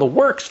work. It's all the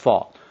work's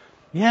fault.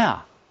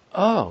 Yeah.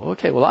 Oh,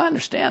 okay. Well, I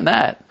understand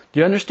that. Do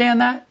you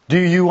understand that? Do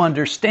you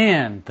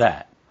understand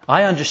that?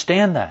 I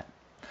understand that.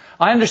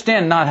 I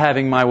understand not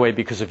having my way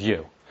because of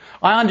you.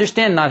 I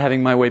understand not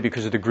having my way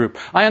because of the group.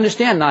 I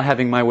understand not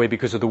having my way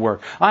because of the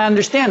work. I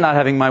understand not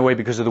having my way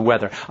because of the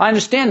weather. I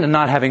understand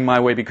not having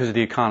my way because of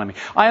the economy.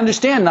 I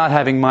understand not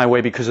having my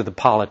way because of the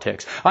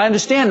politics. I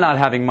understand not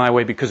having my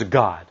way because of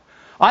God.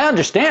 I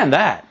understand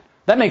that.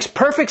 That makes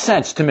perfect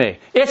sense to me.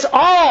 It's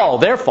all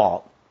their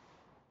fault.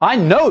 I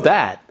know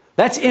that.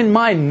 That's in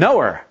my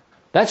knower.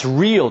 That's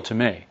real to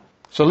me.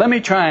 So let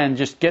me try and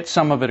just get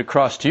some of it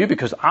across to you,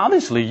 because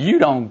obviously you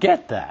don't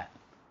get that.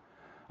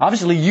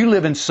 Obviously, you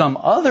live in some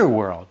other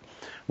world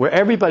where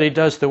everybody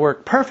does the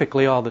work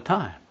perfectly all the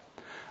time.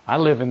 I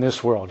live in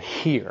this world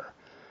here,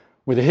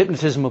 where the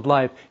hypnotism of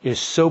life is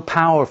so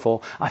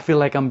powerful, I feel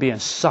like I'm being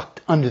sucked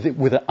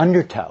with an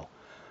undertow.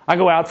 I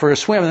go out for a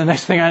swim, and the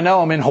next thing I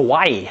know, I'm in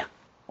Hawaii.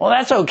 Well,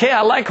 that's okay.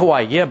 I like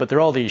Hawaii. Yeah, but there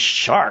are all these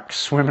sharks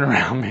swimming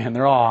around me, and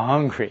they're all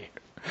hungry.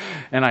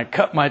 And I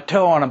cut my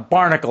toe on a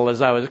barnacle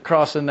as I was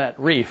crossing that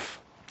reef.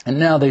 And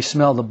now they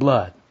smell the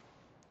blood.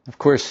 Of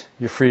course,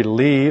 you're free to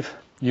leave.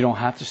 You don't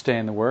have to stay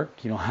in the work.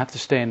 You don't have to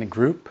stay in the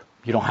group.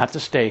 You don't have to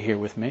stay here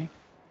with me.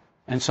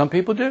 And some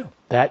people do.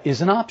 That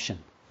is an option.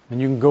 And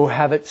you can go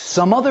have it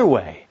some other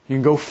way. You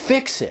can go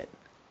fix it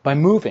by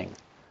moving,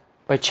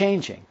 by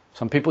changing.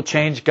 Some people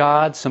change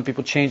God. Some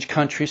people change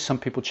countries. Some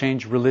people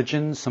change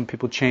religions. Some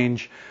people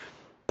change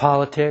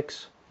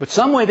politics. But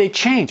some way they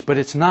change, but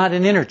it's not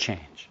an inner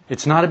change.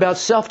 It's not about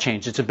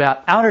self-change. It's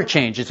about outer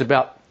change. It's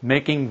about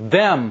making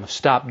them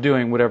stop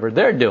doing whatever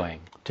they're doing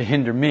to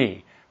hinder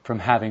me from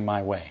having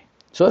my way.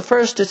 So at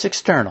first it's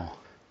external.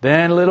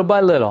 Then little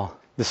by little,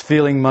 this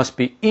feeling must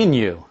be in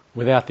you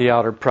without the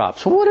outer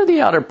props. Well, what are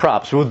the outer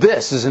props? Well,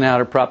 this is an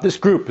outer prop. This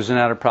group is an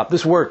outer prop.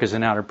 This work is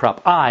an outer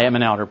prop. I am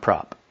an outer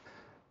prop.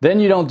 Then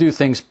you don't do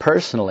things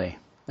personally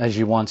as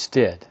you once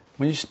did.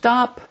 When you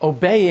stop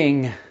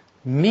obeying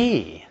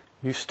me,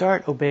 you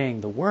start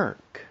obeying the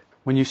work.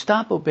 When you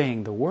stop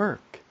obeying the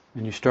work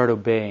and you start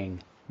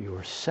obeying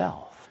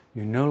yourself,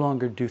 you no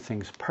longer do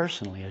things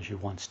personally as you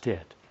once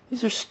did.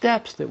 These are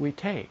steps that we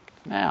take.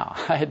 Now,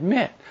 I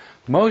admit,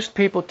 most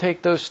people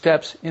take those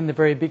steps in the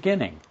very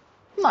beginning.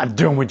 I'm not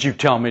doing what you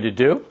tell me to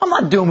do. I'm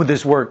not doing what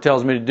this work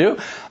tells me to do.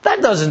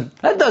 That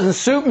doesn't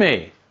suit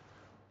me.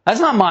 That's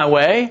not my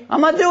way.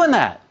 I'm not doing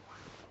that.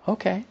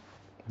 Okay,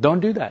 don't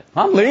do that.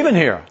 I'm leaving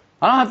here.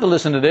 I don't have to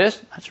listen to this.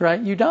 That's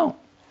right, you don't.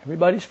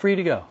 Everybody's free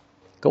to go.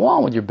 Go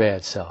on with your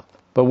bad self.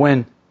 But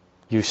when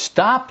you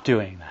stop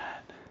doing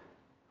that,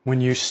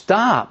 When you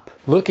stop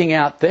looking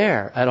out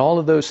there at all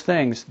of those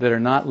things that are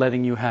not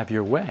letting you have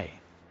your way,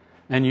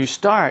 and you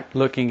start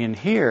looking in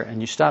here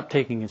and you stop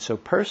taking it so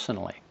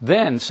personally,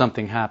 then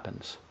something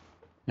happens.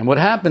 And what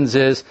happens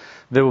is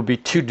there will be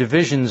two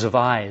divisions of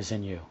eyes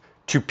in you,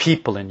 two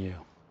people in you.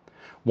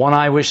 One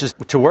eye wishes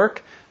to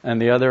work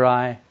and the other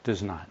eye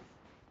does not.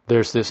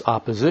 There's this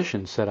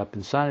opposition set up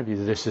inside of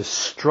you. There's this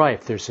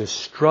strife, there's this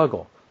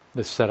struggle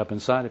that's set up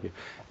inside of you.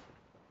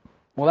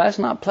 Well, that's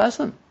not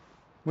pleasant.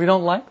 We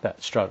don't like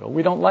that struggle.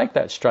 We don't like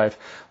that strife.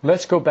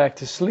 Let's go back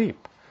to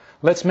sleep.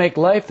 Let's make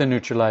life the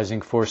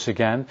neutralizing force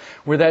again,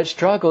 where that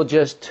struggle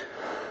just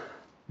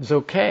is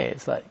okay.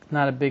 It's like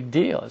not a big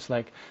deal. It's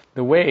like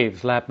the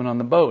waves lapping on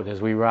the boat as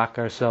we rock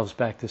ourselves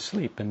back to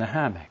sleep in the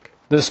hammock.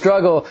 The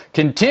struggle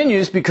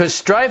continues because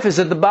strife is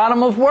at the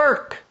bottom of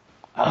work.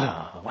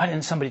 Oh, why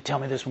didn't somebody tell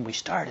me this when we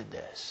started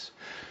this?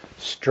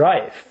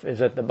 Strife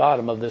is at the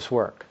bottom of this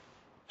work.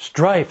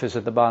 Strife is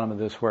at the bottom of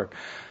this work.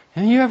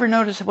 And you ever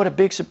notice what a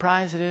big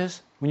surprise it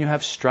is when you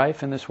have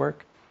strife in this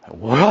work?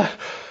 What?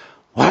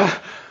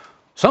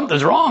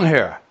 Something's wrong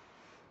here.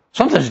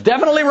 Something's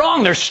definitely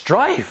wrong. There's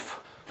strife.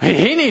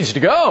 He needs to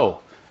go.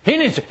 We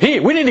need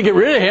to get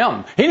rid of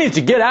him. He needs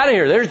to get out of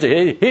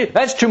here.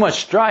 That's too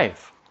much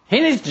strife.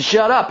 He needs to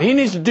shut up. He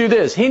needs to do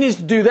this. He needs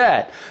to do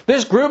that.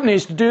 This group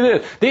needs to do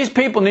this. These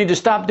people need to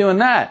stop doing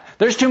that.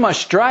 There's too much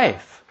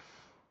strife.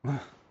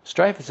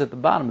 Strife is at the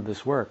bottom of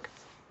this work.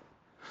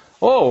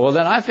 Oh, well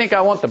then I think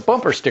I want the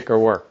bumper sticker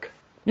work.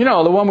 You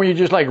know, the one where you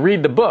just like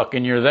read the book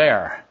and you're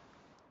there.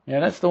 Yeah,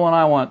 that's the one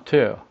I want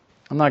too.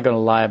 I'm not going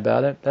to lie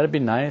about it. That'd be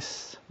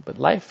nice. But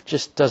life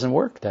just doesn't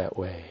work that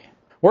way.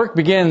 Work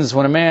begins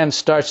when a man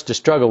starts to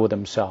struggle with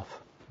himself.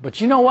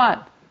 But you know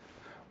what?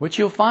 What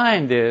you'll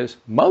find is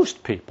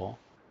most people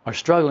are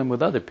struggling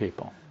with other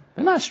people.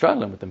 They're not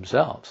struggling with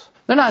themselves.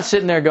 They're not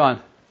sitting there going,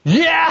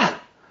 yeah,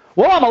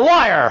 well I'm a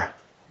liar.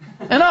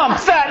 And I'm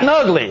fat and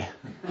ugly.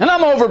 And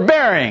I'm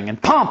overbearing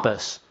and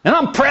pompous. And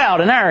I'm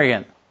proud and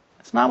arrogant.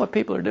 That's not what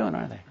people are doing,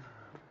 are they?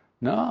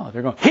 No,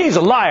 they're going, he's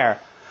a liar.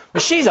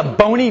 But she's a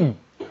bony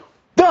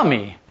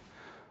dummy.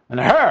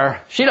 And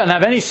she doesn't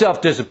have any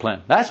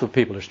self-discipline. That's what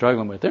people are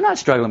struggling with. They're not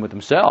struggling with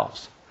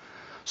themselves.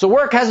 So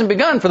work hasn't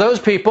begun for those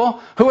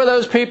people. Who are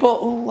those people?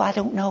 Oh, I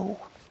don't know.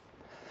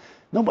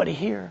 Nobody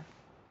here.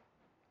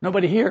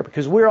 Nobody here,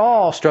 because we're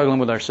all struggling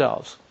with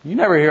ourselves. You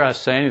never hear us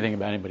say anything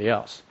about anybody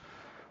else.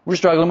 We're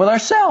struggling with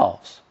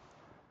ourselves.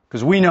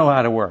 Because we know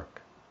how to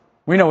work.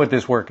 We know what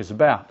this work is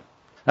about.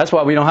 That's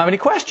why we don't have any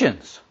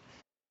questions.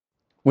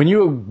 When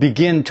you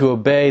begin to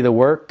obey the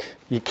work,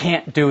 you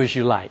can't do as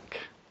you like.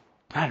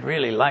 I'd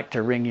really like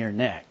to wring your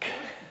neck.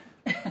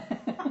 but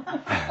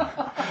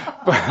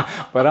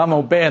I'm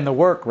obeying the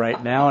work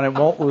right now and it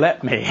won't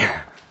let me.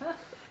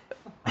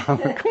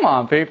 Come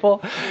on,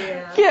 people.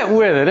 Yeah. Get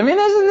with it. I mean,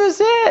 isn't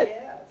this it?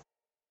 Yeah.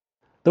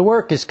 The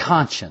work is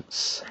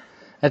conscience.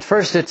 At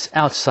first it's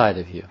outside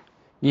of you.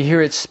 You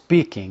hear it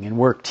speaking and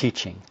work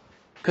teaching.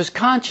 Because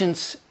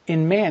conscience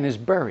in man is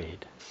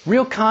buried.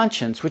 Real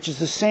conscience, which is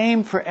the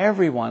same for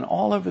everyone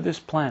all over this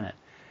planet,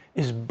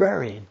 is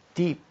buried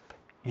deep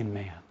in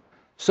man.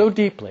 So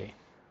deeply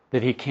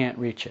that he can't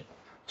reach it.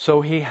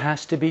 So he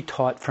has to be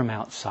taught from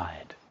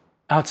outside.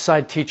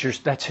 Outside teachers,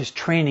 that's his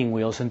training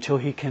wheels until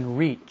he can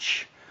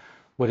reach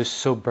what is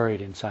so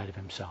buried inside of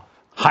himself.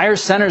 Higher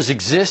centers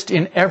exist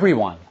in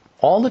everyone,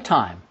 all the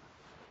time,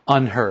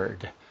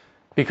 unheard.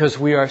 Because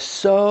we are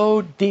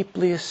so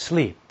deeply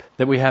asleep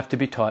that we have to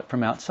be taught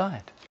from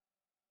outside.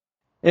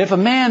 If a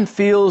man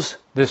feels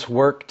this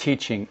work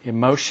teaching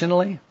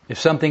emotionally, if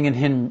something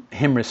in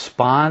him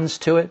responds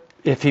to it,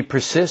 if he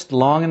persists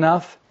long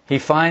enough, he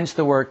finds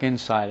the work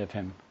inside of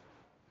him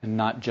and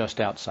not just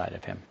outside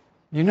of him.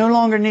 You no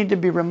longer need to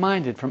be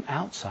reminded from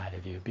outside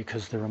of you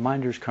because the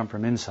reminders come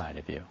from inside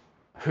of you.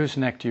 Whose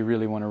neck do you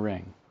really want to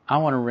wring? I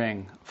want to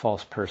wring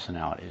false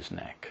personality's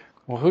neck.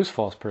 Well, whose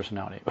false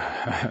personality?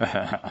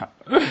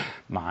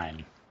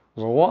 Mine.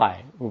 Well,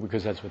 why? Well,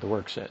 because that's what the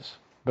work says.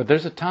 But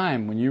there's a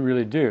time when you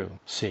really do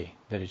see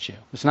that it's you.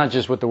 It's not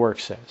just what the work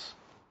says.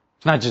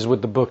 It's not just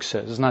what the book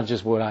says. It's not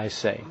just what I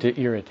say to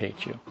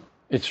irritate you.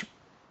 It's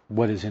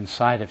what is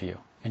inside of you.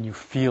 And you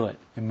feel it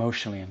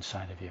emotionally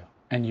inside of you.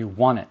 And you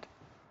want it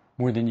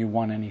more than you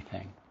want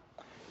anything.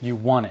 You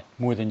want it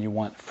more than you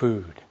want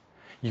food.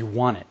 You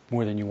want it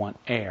more than you want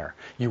air.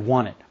 You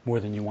want it more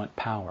than you want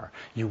power.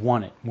 You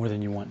want it more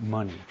than you want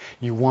money.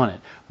 You want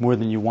it more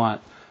than you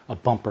want a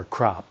bumper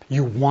crop.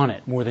 You want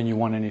it more than you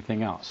want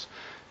anything else.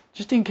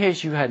 Just in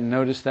case you hadn't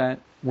noticed that,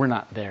 we're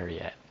not there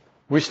yet.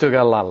 We still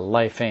got a lot of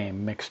life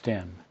aim mixed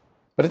in.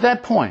 But at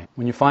that point,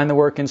 when you find the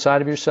work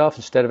inside of yourself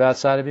instead of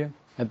outside of you,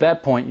 at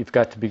that point you've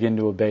got to begin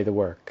to obey the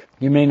work.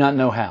 You may not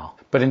know how,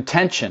 but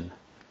intention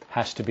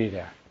has to be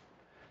there.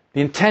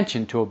 The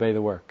intention to obey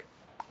the work.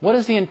 What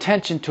does the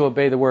intention to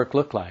obey the work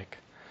look like?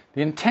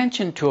 The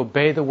intention to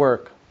obey the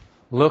work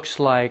looks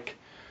like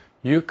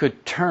you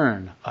could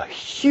turn a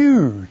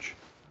huge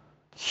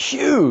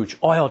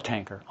oil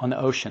tanker on the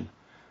ocean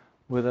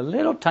with a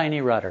little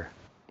tiny rudder.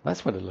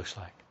 That's what it looks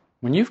like.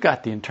 When you've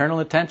got the internal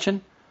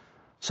attention,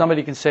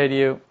 somebody can say to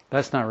you,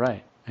 that's not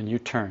right. and you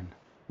turn.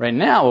 Right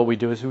now what we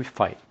do is we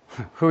fight.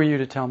 Who are you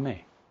to tell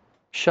me?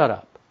 Shut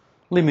up.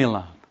 Leave me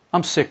alone.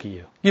 I'm sick of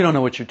you. You don't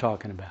know what you're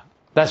talking about.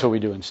 That's what we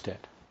do instead.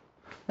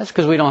 That's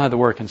because we don't have the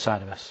work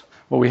inside of us.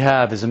 What we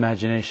have is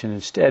imagination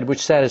instead,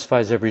 which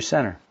satisfies every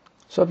center.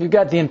 So if you've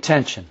got the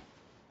intention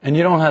and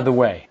you don't have the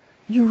way,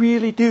 you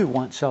really do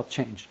want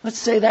self-change. Let's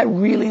say that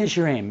really is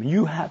your aim.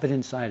 You have it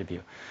inside of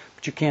you,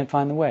 but you can't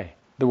find the way.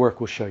 The work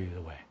will show you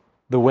the way.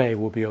 The way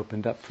will be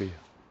opened up for you.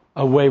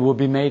 A way will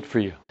be made for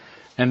you.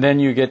 And then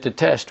you get to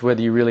test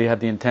whether you really have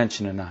the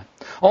intention or not.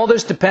 All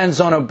this depends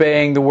on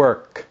obeying the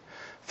work.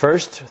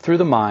 First, through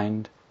the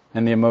mind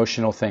and the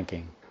emotional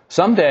thinking.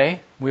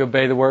 Someday, we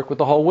obey the work with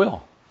the whole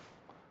will.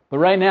 But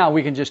right now,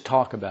 we can just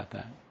talk about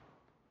that.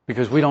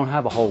 Because we don't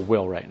have a whole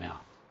will right now.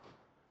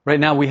 Right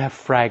now, we have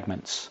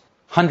fragments.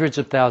 Hundreds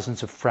of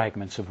thousands of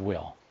fragments of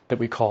will that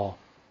we call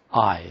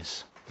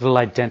I's. Little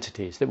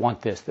identities that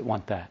want this, that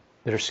want that,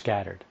 that are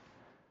scattered.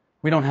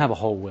 We don't have a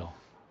whole will.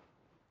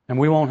 And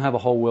we won't have a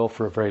whole will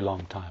for a very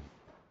long time.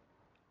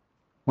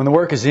 When the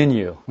work is in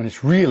you, when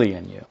it's really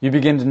in you, you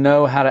begin to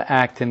know how to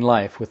act in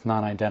life with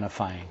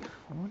non-identifying.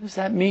 What does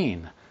that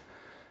mean?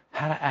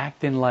 How to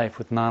act in life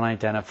with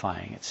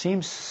non-identifying. It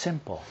seems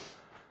simple,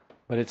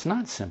 but it's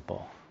not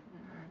simple.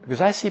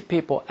 Because I see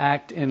people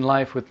act in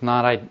life with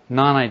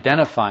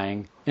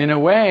non-identifying in a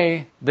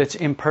way that's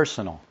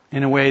impersonal,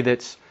 in a way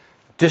that's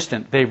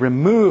distant. They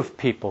remove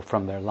people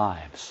from their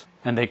lives,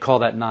 and they call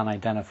that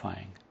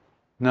non-identifying.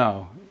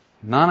 No,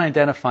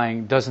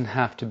 non-identifying doesn't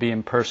have to be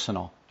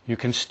impersonal. You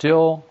can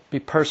still be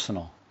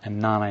personal and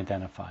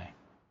non-identify.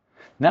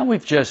 Now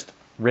we've just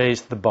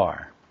raised the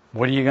bar.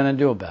 What are you going to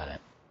do about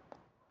it?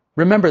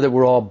 Remember that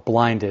we're all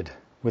blinded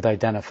with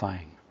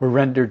identifying. We're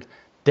rendered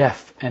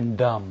deaf and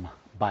dumb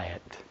by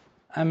it.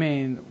 I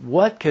mean,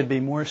 what could be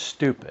more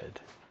stupid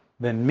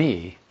than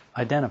me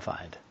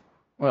identified?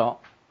 Well,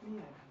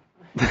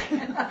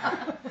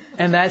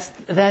 and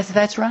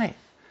that's right.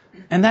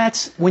 And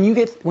that's when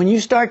you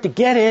start to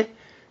get it,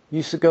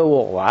 you should go,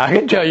 well, I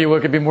can tell you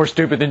what could be more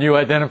stupid than you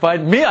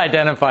identified. Me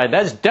identified.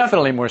 That's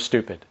definitely more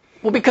stupid.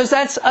 Well, because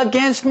that's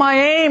against my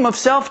aim of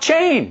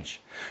self-change.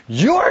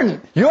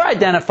 You're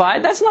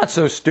identified. That's not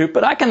so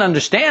stupid. I can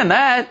understand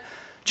that.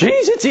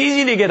 Geez, it's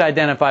easy to get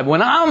identified.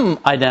 When I'm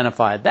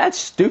identified, that's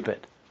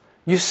stupid.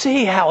 You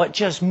see how it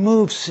just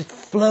moves, it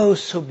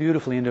flows so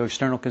beautifully into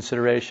external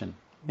consideration.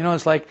 You know,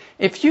 it's like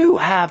if you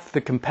have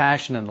the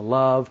compassion and the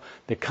love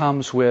that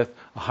comes with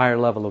a higher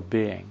level of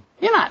being,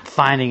 you're not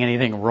finding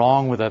anything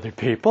wrong with other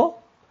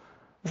people.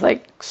 It's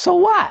like, so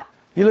what?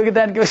 You look at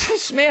that and go,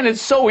 man,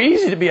 it's so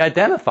easy to be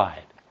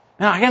identified.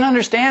 Now, I can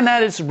understand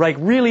that. It's like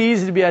really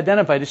easy to be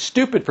identified. It's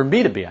stupid for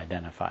me to be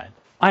identified.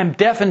 I'm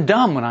deaf and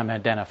dumb when I'm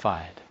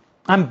identified.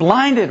 I'm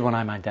blinded when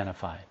I'm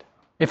identified.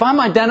 If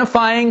I'm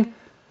identifying,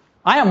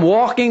 I am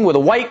walking with a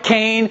white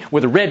cane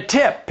with a red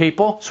tip,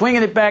 people,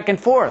 swinging it back and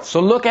forth.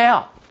 So look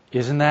out.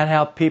 Isn't that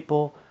how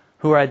people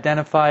who are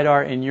identified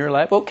are in your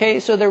life? Okay,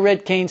 so their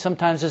red cane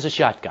sometimes is a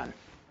shotgun.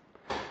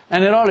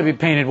 And it ought to be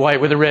painted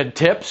white with a red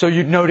tip so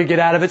you'd know to get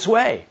out of its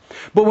way.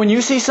 But when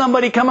you see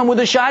somebody coming with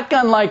a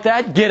shotgun like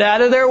that, get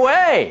out of their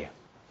way.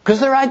 Because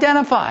they're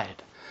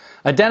identified.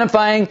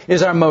 Identifying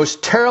is our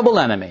most terrible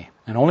enemy.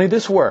 And only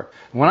this work.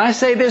 When I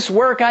say this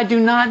work, I do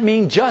not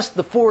mean just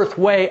the fourth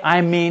way.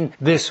 I mean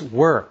this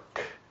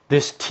work,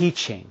 this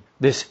teaching,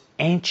 this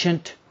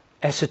ancient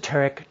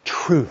esoteric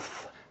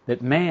truth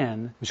that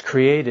man was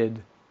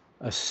created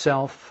a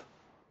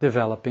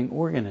self-developing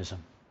organism.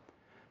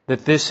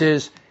 That this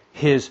is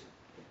his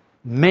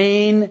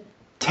main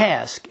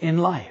task in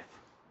life,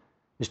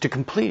 is to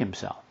complete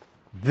himself.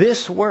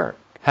 This work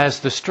has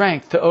the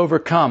strength to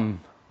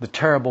overcome the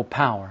terrible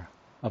power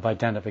of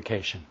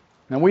identification.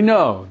 Now we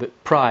know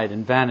that pride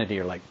and vanity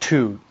are like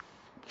two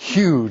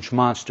huge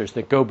monsters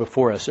that go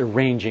before us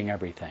arranging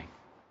everything.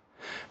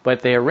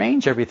 But they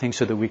arrange everything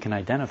so that we can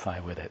identify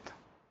with it.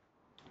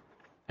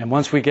 And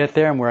once we get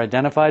there and we're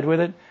identified with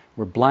it,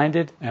 we're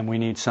blinded and we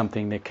need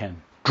something that can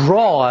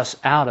draw us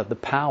out of the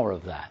power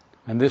of that.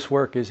 And this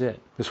work is it.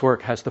 This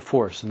work has the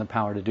force and the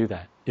power to do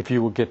that, if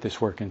you will get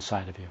this work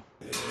inside of you.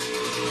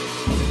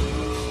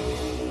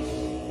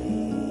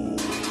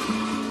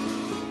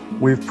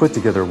 We've put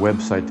together a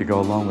website to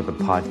go along with the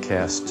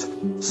podcast,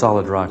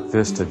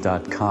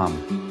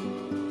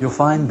 solidrockvista.com. You'll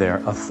find there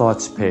a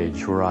thoughts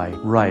page where I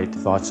write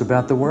thoughts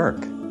about the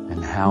work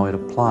and how it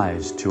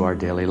applies to our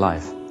daily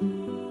life.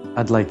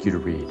 I'd like you to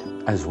read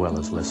as well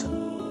as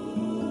listen.